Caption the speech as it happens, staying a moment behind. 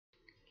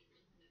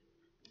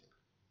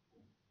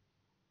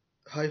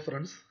Hi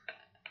friends,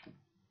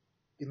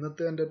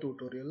 ഇന്നത്തെ എൻ്റെ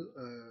tutorial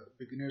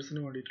ബിഗിനേഴ്സിന്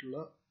വേണ്ടിയിട്ടുള്ള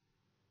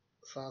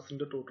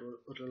സാസിൻ്റെ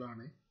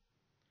ട്യൂട്ടോറിയലാണ്.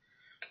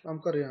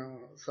 നമുക്കറിയാം,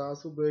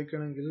 സാസ്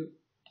ഉപയോഗിക്കണമെങ്കിൽ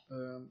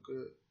നമുക്ക്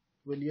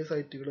വലിയ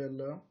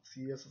സൈറ്റുകളെല്ലാം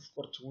CSS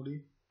കുറച്ചും കൂടി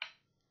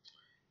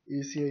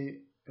ഈസിയായി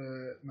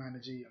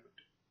മാനേജ് ചെയ്യാൻ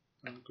പറ്റും.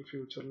 നമുക്ക്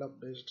ഫ്യൂച്ചറിൽ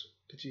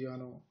അപ്ഡേറ്റ്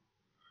ചെയ്യാനോ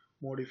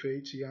മോഡിഫൈ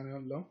ചെയ്യാനോ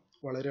എല്ലാം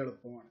വളരെ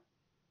എളുപ്പമാണ്.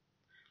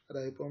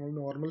 അതായത് ഇപ്പോൾ നമ്മൾ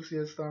നോർമൽ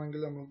CSS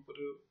ആണെങ്കിൽ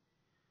നമുക്കൊരു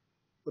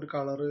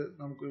കളറ്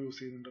നമുക്ക് യൂസ്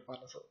ചെയ്യുന്നുണ്ട് പല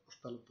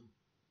സ്ഥലത്തും,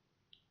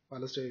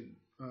 പല സ്റ്റൈൽ,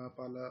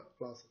 പല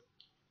ക്ലാസ്.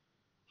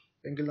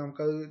 എങ്കിൽ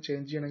നമുക്കത്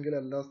ചേഞ്ച് ചെയ്യണമെങ്കിൽ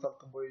എല്ലാ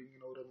സ്ഥലത്തും പോയി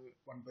ഇങ്ങനെ ഓരോന്ന്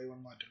 1 by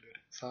 1 മാറ്റേണ്ടി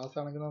വരും. സാസ്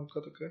ആണെങ്കിൽ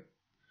നമുക്കതൊക്കെ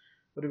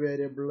ഒരു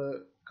വേരിയബിൾ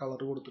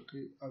കളർ കൊടുത്തിട്ട്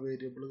ആ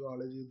വേരിയബിൾ കാൾ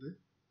ചെയ്ത്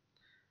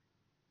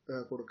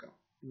കൊടുക്കാം.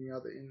 ഇനി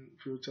അത് ഇൻ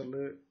ഫ്യൂച്ചറിൽ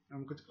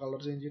നമുക്ക് കളർ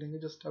ചേഞ്ച്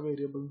ചെയ്യണമെങ്കിൽ ജസ്റ്റ് ആ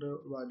വേരിയബിളിൻ്റെ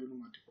വാല്യൂ ഒന്ന്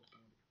മാറ്റി കൊടുത്താൽ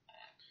മതി.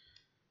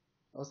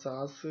 ആ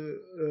സാസ്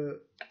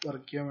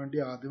വർക്ക് ചെയ്യാൻ വേണ്ടി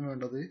ആദ്യം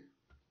വേണ്ടത്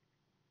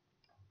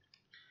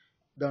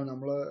ഇതാണ്.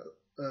 നമ്മളെ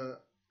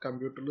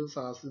കമ്പ്യൂട്ടറിൽ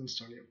സാസ്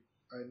ഇൻസ്റ്റാൾ ചെയ്യണം.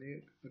 അതിന്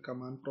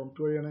കമാൻഡ്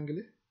പ്രോംപ്റ്റ് വഴിയാണെങ്കിൽ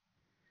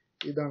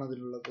ഇതാണ്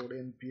അതിലുള്ള കോഡ്,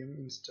 npm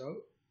install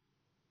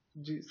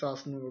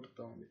സാസ് എന്ന്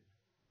കൊടുത്താൽ മതി.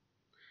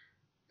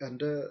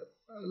 എൻ്റെ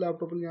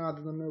ലാപ്ടോപ്പിൽ ഞാൻ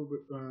ആദ്യം തന്നെ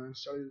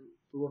ഇൻസ്റ്റാൾ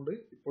ചെയ്തതുകൊണ്ട്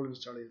ഇപ്പോൾ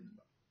ഇൻസ്റ്റാൾ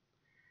ചെയ്യുന്നില്ല.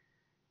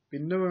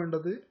 പിന്നെ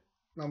വേണ്ടത്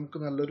നമുക്ക്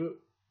നല്ലൊരു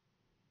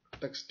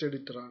ടെക്സ്റ്റ്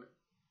എഡിറ്ററാണ്.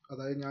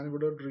 അതായത്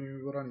ഞാനിവിടെ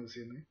ഡ്രീംവീവർ ആണ് യൂസ്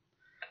ചെയ്യുന്നത്.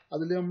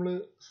 അതിൽ നമ്മൾ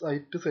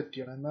സൈറ്റ് സെറ്റ്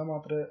ചെയ്യണം, എന്നാൽ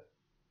മാത്രമേ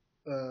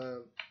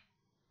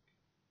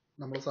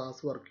നമ്മൾ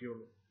സാസ് വർക്ക്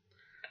ചെയ്യുള്ളൂ.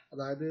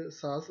 അതായത്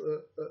സാസ്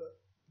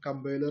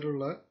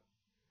കമ്പൈലറുള്ള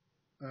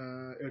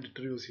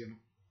എഡിറ്റർ യൂസ് ചെയ്യണം.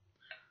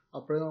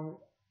 അപ്പോഴേ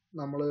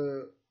നമ്മൾ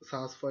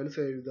സാസ് ഫയൽ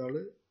സേവ് ചെയ്താൽ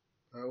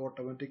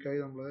ഓട്ടോമാറ്റിക്കായി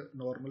നമ്മൾ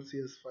നോർമൽ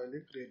CSS ഫയൽ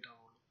ക്രിയേറ്റ്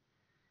ആവുള്ളൂ.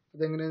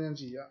 അതെങ്ങനെയാണ് ഞാൻ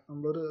ചെയ്യുക?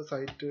 നമ്മളൊരു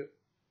സൈറ്റ്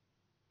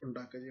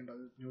ഉണ്ടാക്കുക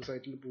ചെയ്യേണ്ടത്. ന്യൂ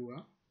സൈറ്റിൽ പോവുക.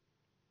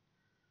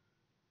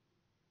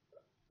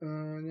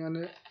 ഞാൻ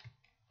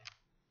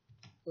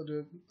ഒരു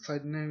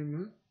സൈറ്റ് നെയിം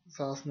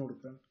സാസ് എന്ന്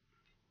കൊടുക്കാൻ.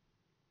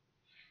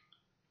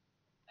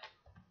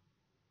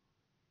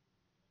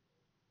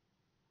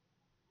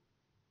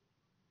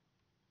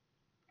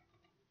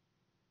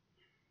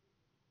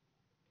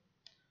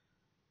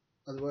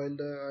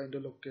 അതുപോലെ അതിൻ്റെ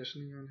ലൊക്കേഷൻ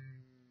ഞാൻ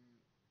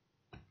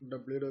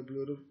www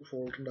ഒരു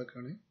ഫോൾഡർ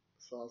ഉണ്ടാക്കുകയാണ്,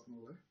 സാസ്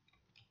എന്നുള്ള.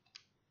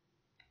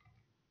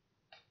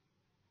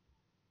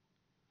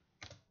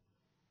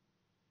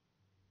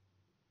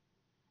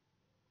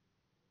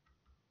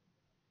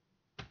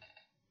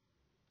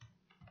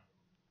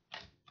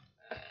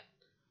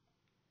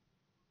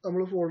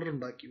 നമ്മൾ ഫോൾഡർ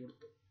ഉണ്ടാക്കി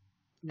കൊടുത്തു.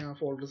 ഞാൻ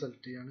ഫോൾഡർ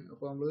സെലക്ട് ചെയ്യാണ്.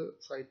 അപ്പോൾ നമ്മൾ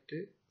സൈറ്റ്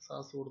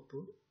സാസ് കൊടുത്തു,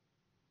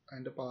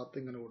 അതിൻ്റെ പാത്ത്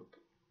ഇങ്ങനെ കൊടുത്തു.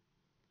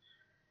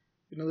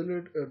 പിന്നെ അതിൽ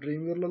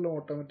ഡ്രീംവീവറിലെല്ലാം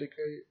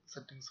ഓട്ടോമാറ്റിക്കായി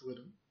സെറ്റിങ്സ്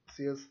വരും.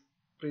 CS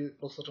പ്രീ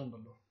പ്രോസസ്സർ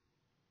ഉണ്ടല്ലോ,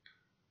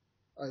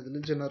 അതിൽ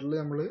ജനറലി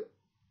നമ്മൾ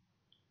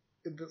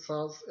ഇത്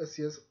സാസ്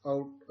SES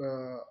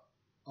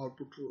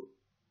ഔട്ട്പുട്ട്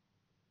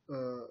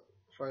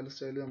ഫയൽ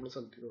സ്റ്റൈൽ നമ്മൾ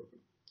സെലക്ട് ചെയ്ത്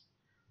കൊടുക്കണം.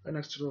 അത്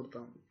നെക്സ്റ്റ്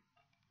കൊടുത്താൽ മതി.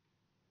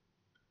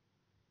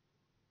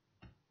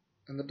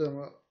 എന്നിട്ട്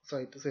നമ്മൾ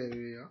സൈറ്റ് സേവ്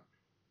ചെയ്യുക.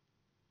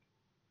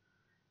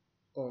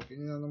 ഓക്കെ,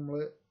 ഇനി നമ്മൾ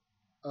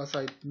ആ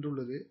സൈറ്റിൻ്റെ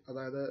ഉള്ളിൽ,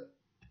 അതായത്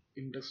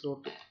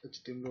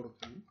index.html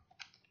കൊടുക്കുകയാണ്.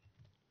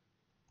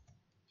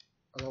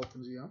 അത് ഓപ്പൺ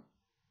ചെയ്യാം.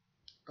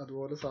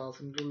 അതുപോലെ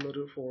സാസിൻ്റെ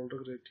ഉള്ളൊരു ഫോൾഡർ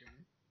ക്രിയേറ്റ്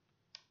ചെയ്യണം,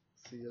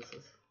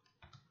 CSS.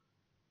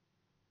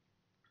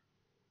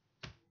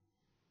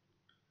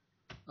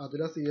 അതിൽ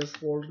ആ CS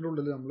ഫോൾഡറിൻ്റെ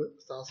ഉള്ളിൽ നമ്മൾ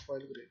സാസ്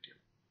ഫയൽ ക്രിയേറ്റ്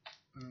ചെയ്യണം.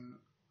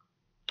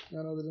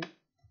 ഞാനതിന്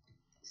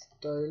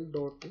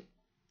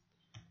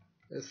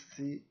style.scss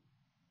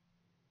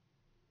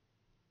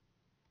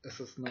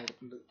എന്ന്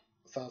കൊടുത്തിട്ടുണ്ട്.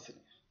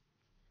 സാസിന്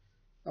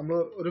നമ്മൾ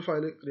ഒരു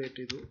ഫയൽ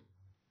ക്രിയേറ്റ് ചെയ്തു.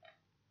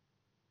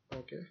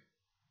 ഓക്കെ,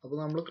 അപ്പോൾ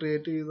നമ്മൾ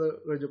ക്രിയേറ്റ് ചെയ്ത്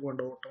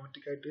കഴിഞ്ഞപ്പോൾ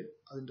ഓട്ടോമാറ്റിക്കായിട്ട്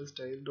അതിൻ്റെ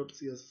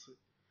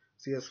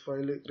style.css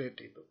ഫയൽ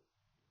ക്രിയേറ്റ് ചെയ്തു.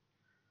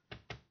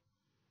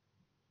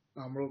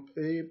 നമ്മൾ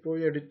ഇപ്പോൾ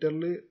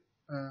എഡിറ്ററിൽ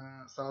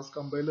സാസ്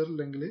കമ്പൈലർ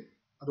ഇല്ലെങ്കിൽ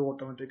അത്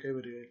ഓട്ടോമാറ്റിക്കായി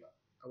വരികയില്ല.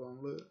 അപ്പോൾ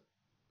നമ്മൾ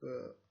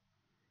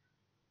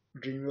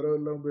ഡ്രീംവീവർ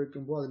എല്ലാം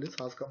ഉപയോഗിക്കുമ്പോൾ അതിൽ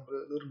സാസ്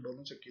കമ്പൈലർ ഉണ്ടോ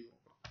എന്ന് ചെക്ക് ചെയ്ത്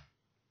നോക്കണം.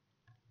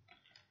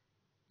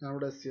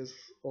 ഞാനിവിടെ SES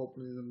ഓപ്പൺ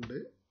ചെയ്തിട്ടുണ്ട്.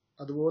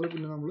 അതുപോലെ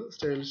പിന്നെ നമ്മൾ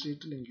സ്റ്റൈൽ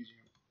ഷീറ്റ് ലിങ്ക്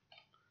ചെയ്യണം.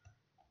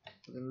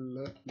 അതിനുള്ള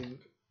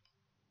ലിങ്ക്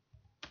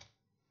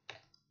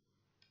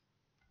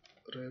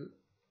rel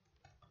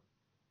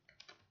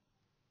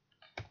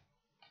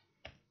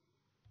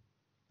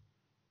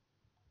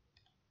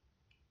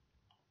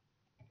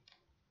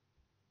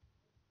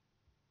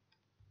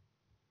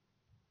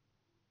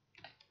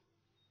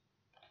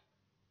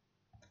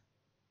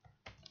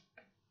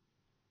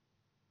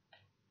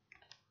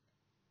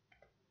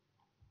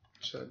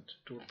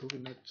കൊടുത്തു.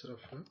 പിന്നെ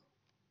href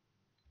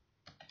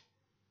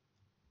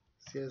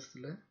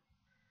CSSലെ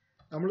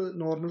നമ്മൾ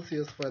നോർമൽ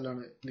CS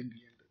ഫയലാണ് ലിങ്ക്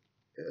ചെയ്യേണ്ടത്,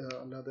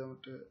 അല്ലാതെ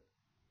മറ്റേ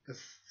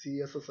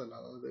CSS അല്ല.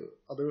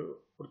 അത്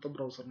കൊടുത്ത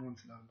ബ്രൗസറിന്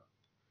മനസ്സിലാവില്ല.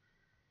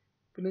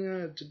 പിന്നെ ഞാൻ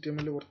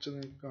HTML കുറച്ച്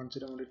നിങ്ങൾക്ക് കാണിച്ചു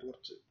തരാൻ വേണ്ടിയിട്ട്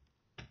കുറച്ച്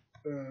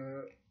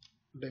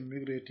ഡെമി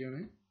ക്രിയേറ്റ്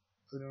ചെയ്യാണ്.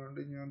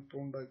 അതിനുവേണ്ടി ഞാൻ ഇപ്പോൾ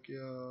ഉണ്ടാക്കിയ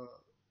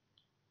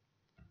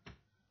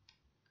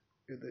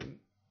ഇത്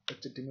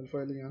HTML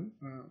ഫയൽ ഞാൻ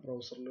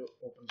ബ്രൗസറിൽ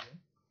ഓപ്പൺ ചെയ്യാം.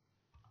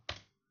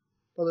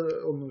 അപ്പോൾ അത്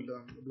ഒന്നുമില്ല,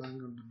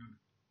 ബ്ലാങ്ക് കണ്ടന്റാണ്.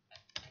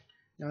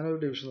 ഞാനൊരു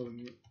ഡിവിഷൻ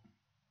തുടങ്ങി,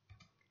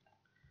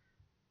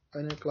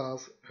 അതിന്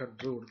ക്ലാസ്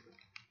ഹെഡർ കൊടുത്തു.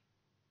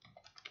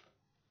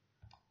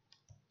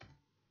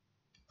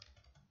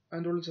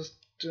 അതിൻ്റെ ഉള്ളിൽ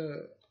ജസ്റ്റ്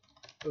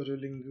ഒരു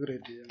ലിങ്ക്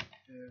ക്രിയേറ്റ് ചെയ്യാം.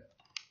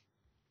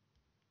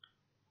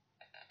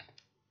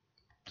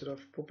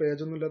 ഇപ്പോൾ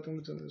പേജൊന്നും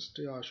ഇല്ലാത്തതുകൊണ്ട്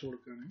ജസ്റ്റ് ആഷ്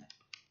കൊടുക്കുകയാണ്.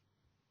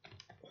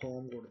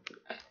 ഹോം കൊടുത്ത്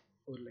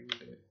ഒരു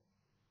ലിങ്കിൻ്റെ പേര്.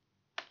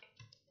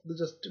 ഇത്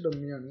ജസ്റ്റ്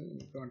ഡമ്മിയാണ്,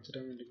 കാണിച്ചു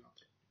തരാൻ വേണ്ടി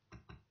മാത്രം.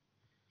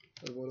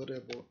 അതുപോലെ ഒരു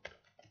എബോട്ട്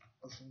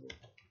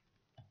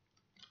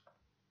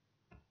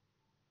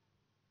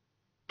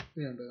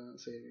ഞാൻ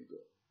സേവ് ചെയ്തു.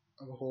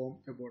 അപ്പോൾ ഹോം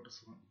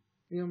എബോട്ടസ് ആണ്.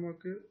 ഇനി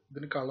നമുക്ക്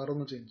ഇതിന്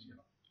കളറൊന്ന് ചേഞ്ച്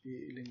ചെയ്യണം. ഈ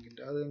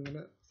ലിങ്കിൻ്റെ അത്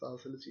എങ്ങനെ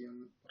സാസിൽ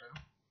ചെയ്യാമെന്ന് പറയാം.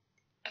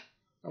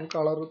 നമുക്ക്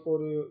കളർ ഇപ്പോൾ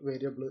ഒരു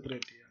വേരിയബിൾ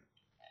ക്രിയേറ്റ് ചെയ്യാം.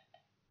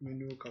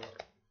 മെനു കളർ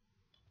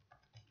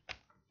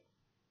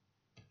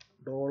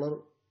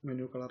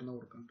 $മെനു കളറിന്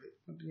കൊടുക്കുന്നുണ്ട്.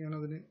 എന്നിട്ട്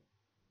ഞാനതിന്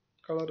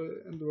കളർ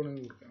എന്ത്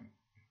വേണമെങ്കിൽ കൊടുക്കാം.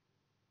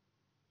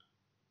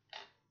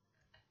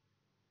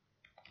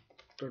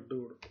 റെഡ്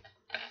കൊടുക്കും.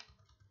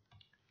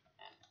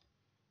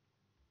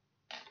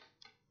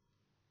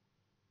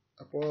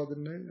 അപ്പോൾ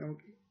അതിന്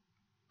നമുക്ക്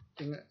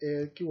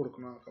എക്ക്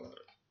കൊടുക്കണം ആ കളർ.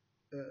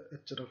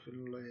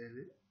 HRFലുള്ള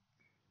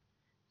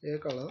A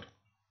colour.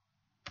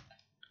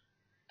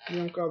 ഇനി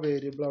നമുക്ക് ആ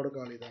വേരിയബിൾ അവിടെ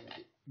കാൾ ചെയ്താൽ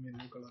മതി,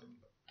 മെനു കളറിനുള്ള.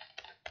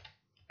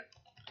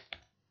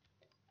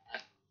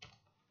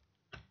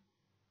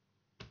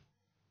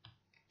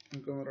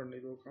 നമുക്കൊന്ന് റൺ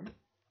ചെയ്ത് നോക്കാം.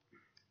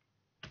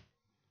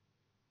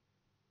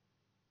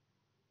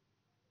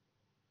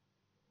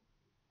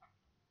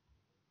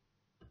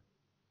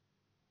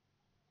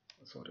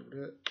 സോറി,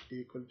 ഇവിടെ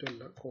ഈക്വൽ ടു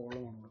അല്ല,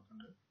 കോളമാണ്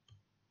കൊടുക്കേണ്ടത്.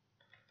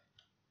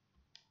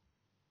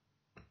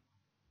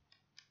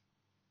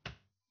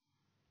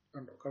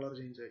 കണ്ടോ, കളർ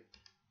ചേഞ്ച് ആയി.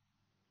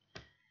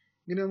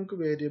 ഇങ്ങനെ നമുക്ക്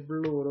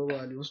വേരിയബിളിൽ ഓരോ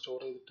വാല്യൂ സ്റ്റോർ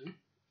ചെയ്തിട്ട്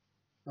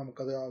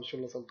നമുക്കത്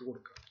ആവശ്യമുള്ള സ്ഥലത്ത്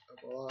കൊടുക്കാം.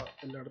 അപ്പോൾ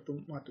എല്ലായിടത്തും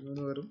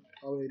മാറ്റുന്നതിന് പകരം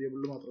ആ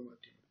വേരിയബിളിൽ മാത്രം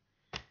മാറ്റി.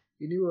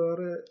 ഇനി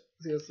വേറെ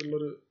CS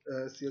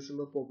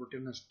ഉള്ള പ്രോപ്പർട്ടി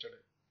നെസ്റ്റഡ്,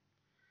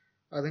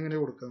 അതെങ്ങനെ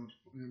കൊടുക്കാൻ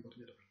ഞാൻ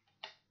പറഞ്ഞുതരാം.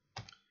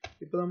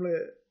 ഇപ്പം നമ്മൾ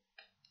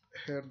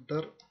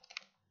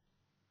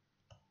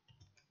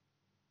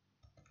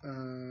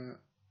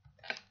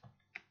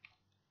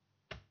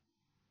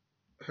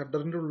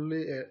ഹെഡറിൻ്റെ ഉള്ളിൽ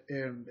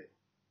എ ഉണ്ട്,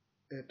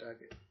 എ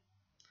ടാഗ്.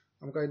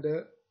 നമുക്കതിൻ്റെ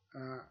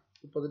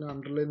ഇപ്പോൾ അതിന്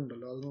അണ്ടർലൈൻ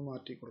ഉണ്ടല്ലോ, അതൊന്ന്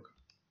മാറ്റി കൊടുക്കാം.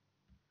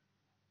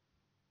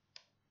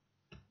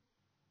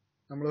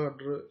 നമ്മൾ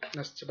ഹെഡർ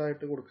നെസ്റ്റഡ്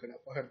ആയിട്ട് കൊടുക്കുകയാണ്.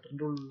 അപ്പോൾ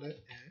ഹെഡറിൻ്റെ ഉള്ളിൽ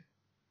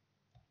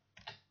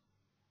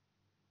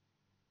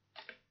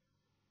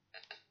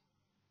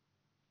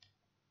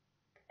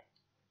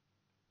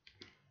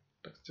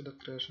ടെക്സ്റ്റ്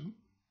ഡെക്കറേഷൻ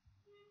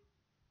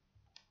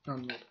ഞാൻ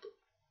കൊടുത്തു.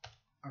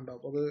 ഉണ്ടോ,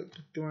 അപ്പോൾ അത്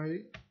കൃത്യമായി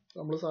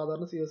നമ്മൾ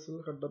സാധാരണ CS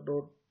header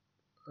dot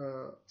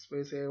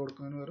space A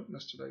കൊടുക്കുന്നതിന് പകരം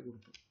നെസ്റ്റഡ് ആയി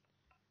കൊടുത്തു.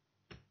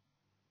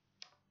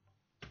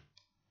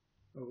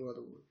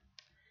 അത് പോയി.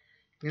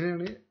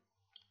 ഇങ്ങനെയാണ്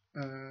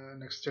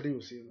നെക്സ്റ്റഡ്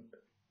യൂസ് ചെയ്യുന്നുണ്ട്.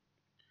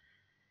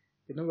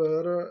 പിന്നെ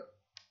വേറെ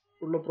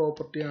ഉള്ള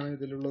പ്രോപ്പർട്ടിയാണ്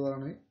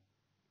ഇതിലുള്ളതാണ്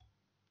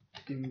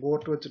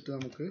ഇമ്പോർട്ട് വെച്ചിട്ട്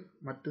നമുക്ക്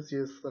മറ്റ്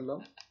CS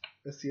എല്ലാം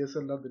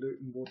ഇതിൽ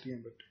ഇമ്പോർട്ട്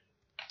ചെയ്യാൻ പറ്റും.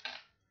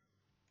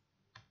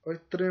 അപ്പോൾ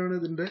ഇത്രയാണ്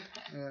ഇതിൻ്റെ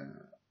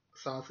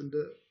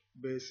സാസിൻ്റെ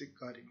ബേസിക്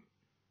കാര്യങ്ങൾ.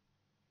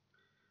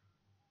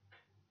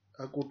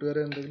 ആ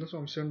കൂട്ടുകാരെ എന്തെങ്കിലും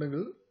സംശയം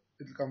ഉണ്ടെങ്കിൽ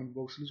ഇതിൽ കമൻറ്റ്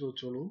ബോക്സിൽ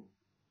ചോദിച്ചോളൂ.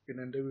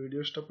 പിന്നെ എൻ്റെ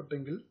വീഡിയോ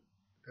ഇഷ്ടപ്പെട്ടെങ്കിൽ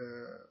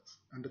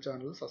എൻ്റെ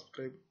ചാനൽ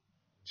സബ്സ്ക്രൈബ്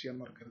ചെയ്യാൻ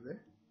മറക്കരുത്.